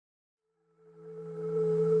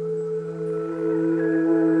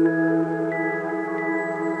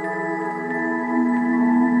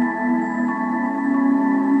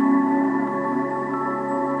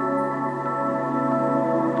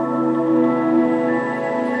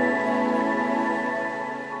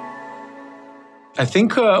I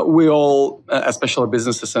think we all, especially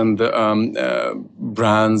businesses and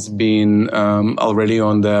brands, been already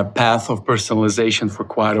on the path of personalization for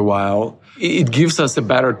quite a while. It gives us a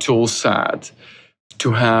better tool set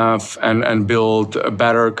to have and build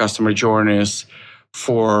better customer journeys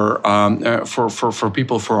for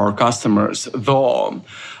people, for our customers. Though,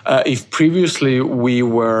 if previously we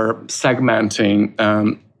were segmenting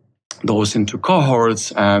those into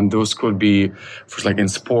cohorts, and those could be, for like in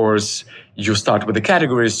sports, you start with the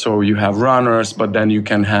categories, so you have runners, but then you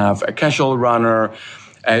can have a casual runner,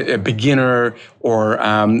 a beginner, or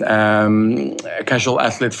a casual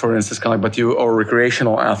athlete, for instance, kind of like, or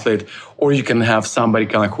recreational athlete, or you can have somebody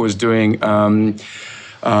kind of like who is doing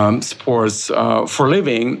sports for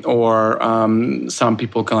living, or some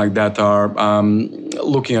people kind of like that are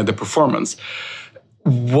looking at the performance.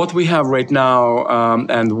 What we have right now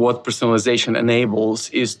and what personalization enables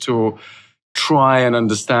is to try and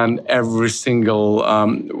understand every single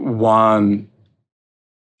one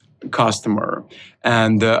customer.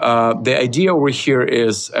 And the idea over here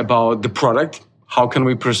is about the product. How can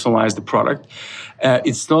we personalize the product?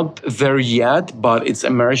 It's not there yet, but it's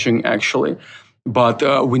emerging actually. But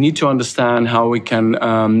we need to understand how we can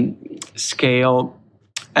scale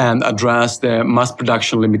and address the mass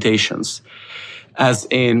production limitations. As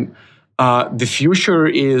in, the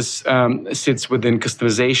future sits within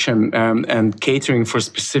customization and catering for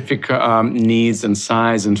specific needs and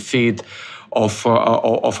size and fit of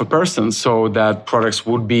a person, so that products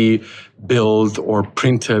would be built or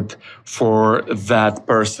printed for that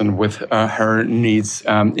person with her needs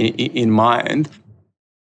in mind.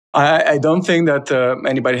 I don't think that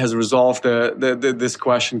anybody has resolved this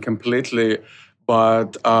question completely,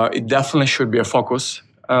 but it definitely should be a focus.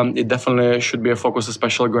 It definitely should be a focus,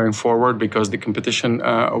 especially going forward, because the competition,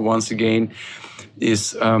 once again,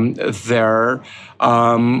 is there.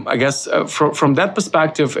 I guess from that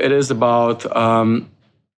perspective, it is about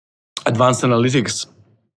advanced analytics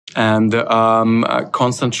and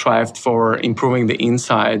constant drive for improving the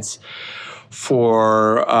insights,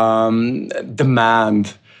 for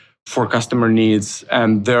demand, for customer needs,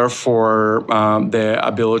 and therefore the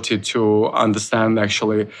ability to understand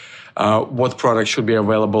actually what products should be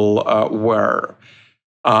available where.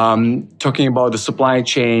 Talking about the supply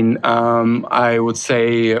chain, I would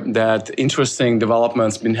say that interesting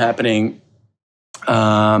developments been happening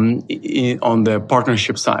on the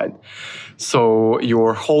partnership side. So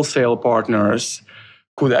your wholesale partners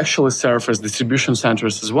could actually serve as distribution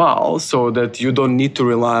centers as well, so that you don't need to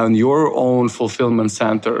rely on your own fulfillment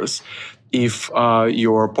centers if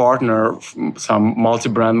your partner, some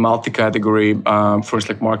multi-brand, multi-category, for instance,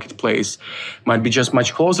 like marketplace, might be just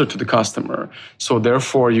much closer to the customer. So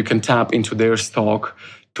therefore, you can tap into their stock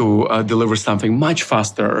to deliver something much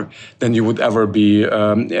faster than you would ever be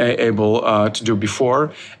able to do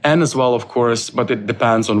before. And as well, of course, but it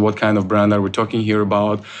depends on what kind of brand are we talking here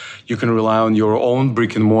about. You can rely on your own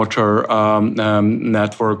brick and mortar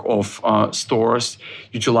network of stores,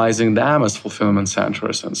 utilizing them as fulfillment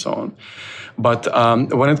centers and so on. But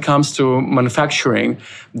when it comes to manufacturing,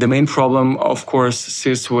 the main problem, of course,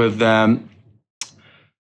 sits with the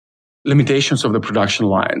limitations of the production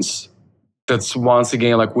lines. That's once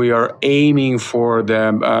again, like we are aiming for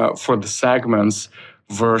the segments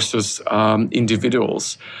versus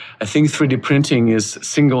individuals. I think 3D printing is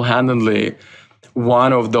single-handedly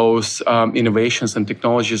one of those innovations and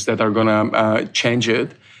technologies that are going to change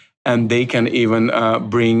it, and they can even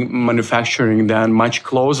bring manufacturing then much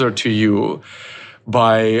closer to you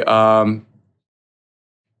by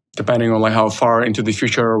depending on like how far into the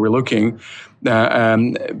future we're looking,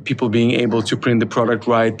 people being able to print the product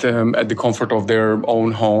right at the comfort of their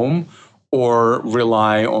own home, or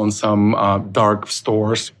rely on some dark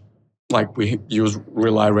stores, like we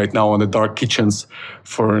rely right now on the dark kitchens,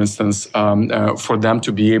 for instance, for them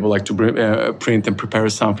to be able like to print and prepare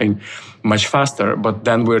something much faster. But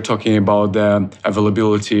then we're talking about the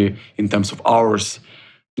availability in terms of hours,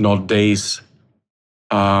 not days.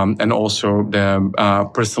 And also the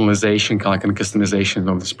personalization, kind of like,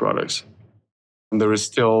 customization of these products. And there is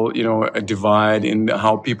still, a divide in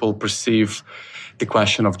how people perceive the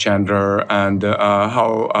question of gender and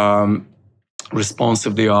how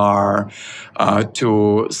responsive they are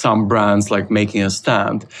to some brands like making a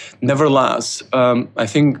stand. Nevertheless, I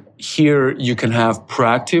think here you can have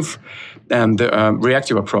proactive and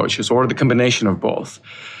reactive approaches, or the combination of both.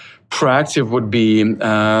 Proactive would be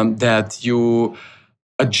that you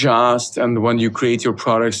adjust, and when you create your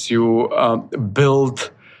products, you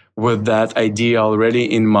build with that idea already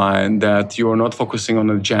in mind, that you're not focusing on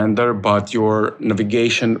the gender, but your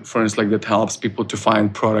navigation, for instance, like that helps people to find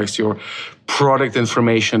products, your product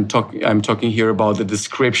information. I'm talking here about the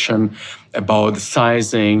description, about the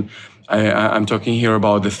sizing. I'm talking here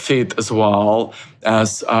about the fit as well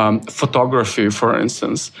as photography, for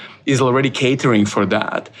instance, is already catering for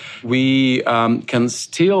that. We can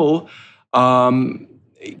still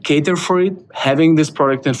cater for it, having this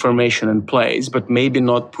product information in place, but maybe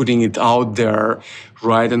not putting it out there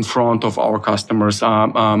right in front of our customers,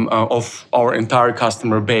 of our entire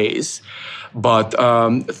customer base. But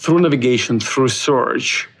through navigation, through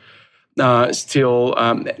search, still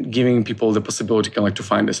giving people the possibility to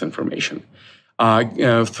find this information.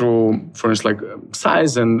 Through, for instance, like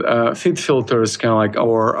size and fit filters,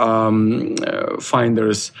 our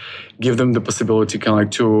finders give them the possibility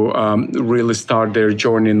to really start their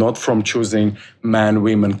journey, not from choosing men,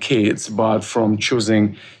 women, kids, but from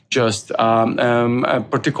choosing just a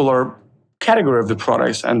particular category of the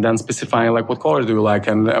products, and then specifying what color do you like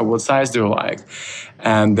and what size do you like,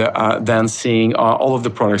 and then seeing all of the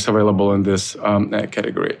products available in this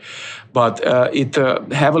category. But it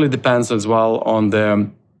heavily depends as well on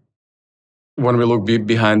when we look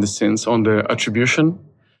behind the scenes, on the attribution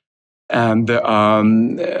and the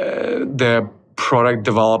product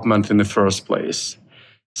development in the first place.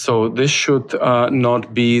 So this should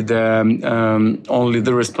not be only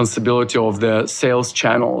the responsibility of the sales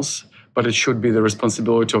channels, but it should be the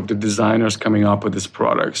responsibility of the designers coming up with these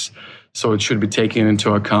products. So it should be taken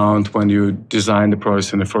into account when you design the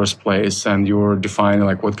products in the first place, and you're defining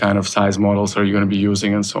what kind of size models are you going to be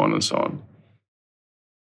using, and so on and so on.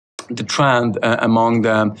 The trend among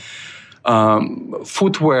the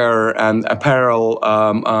footwear and apparel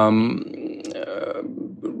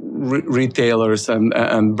retailers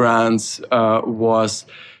and brands was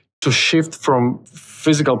to shift from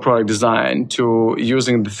physical product design to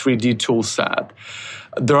using the 3D tool set.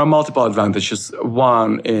 There are multiple advantages.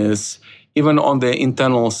 One is, even on the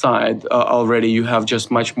internal side, already you have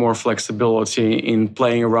just much more flexibility in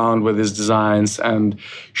playing around with these designs and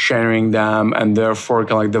sharing them, and therefore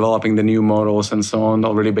developing the new models and so on,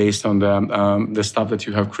 already based on the stuff that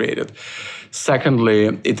you have created.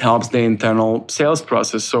 Secondly, it helps the internal sales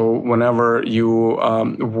process. So whenever you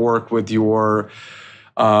work with your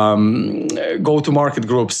go-to-market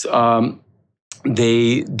groups,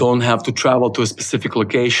 they don't have to travel to a specific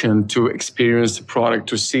location to experience the product,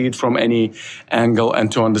 to see it from any angle,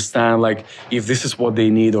 and to understand if this is what they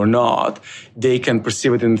need or not. They can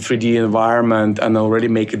perceive it in a 3D environment and already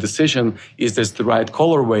make a decision. Is this the right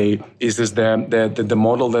colorway? Is this the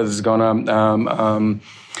model that is gonna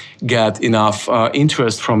get enough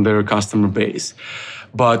interest from their customer base?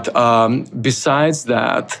 But besides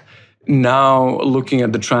that, now looking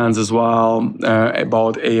at the trends as well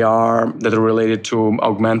about AR that are related to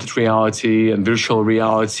augmented reality and virtual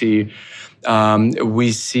reality,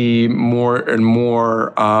 we see more and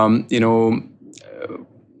more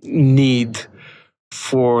need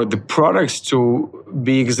for the products to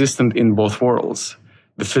be existent in both worlds,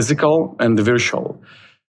 the physical and the virtual.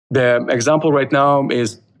 The example right now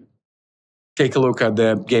is, take a look at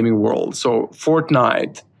the gaming world. So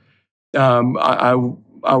Fortnite,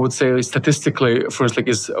 I would say statistically, first,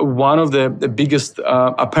 is one of the biggest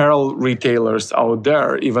apparel retailers out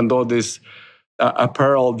there, even though this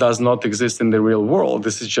apparel does not exist in the real world.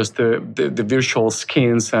 This is just the virtual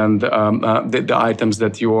skins and the items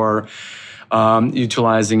that you are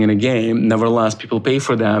utilizing in a game. Nevertheless, people pay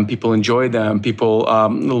for them, people enjoy them, people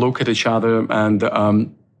look at each other and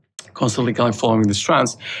constantly following these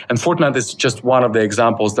trends. And Fortnite is just one of the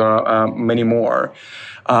examples. There are many more.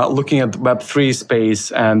 Looking at Web3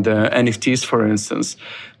 space and NFTs, for instance,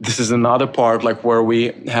 this is another part where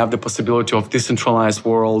we have the possibility of decentralized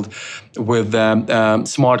world with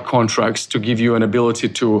smart contracts to give you an ability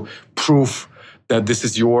to prove that this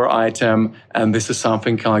is your item and this is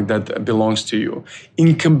something that belongs to you.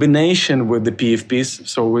 In combination with the PFPs,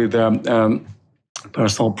 so with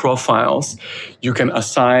personal profiles, you can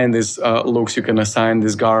assign these looks, you can assign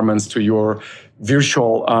these garments to your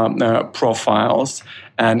virtual profiles,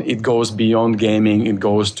 and it goes beyond gaming. It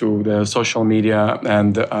goes to the social media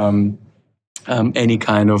and any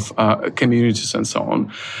kind of communities and so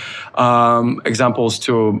on. Examples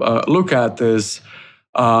to look at is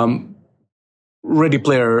Ready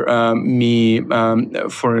Player Me,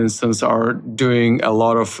 for instance, are doing a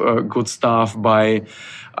lot of good stuff by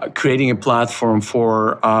creating a platform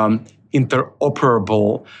for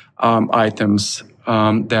interoperable items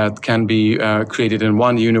that can be created in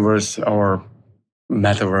one universe or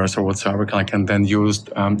metaverse or whatsoever, and then used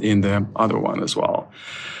in the other one as well.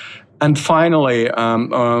 And finally,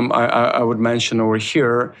 I would mention over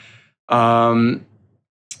here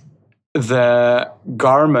the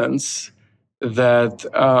garments that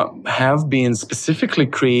have been specifically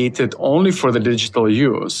created only for the digital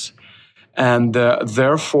use. And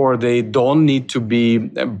therefore, they don't need to be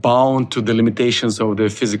bound to the limitations of the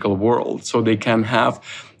physical world. So they can have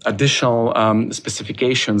additional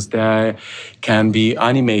specifications that can be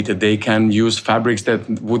animated. They can use fabrics that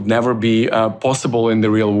would never be possible in the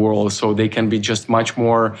real world. So they can be just much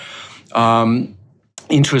more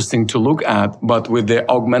interesting to look at. But with the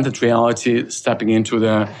augmented reality stepping into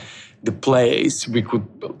the place, we could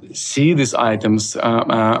see these items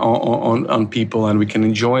on people, and we can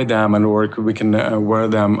enjoy them, and or we can wear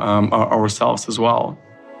them ourselves as well.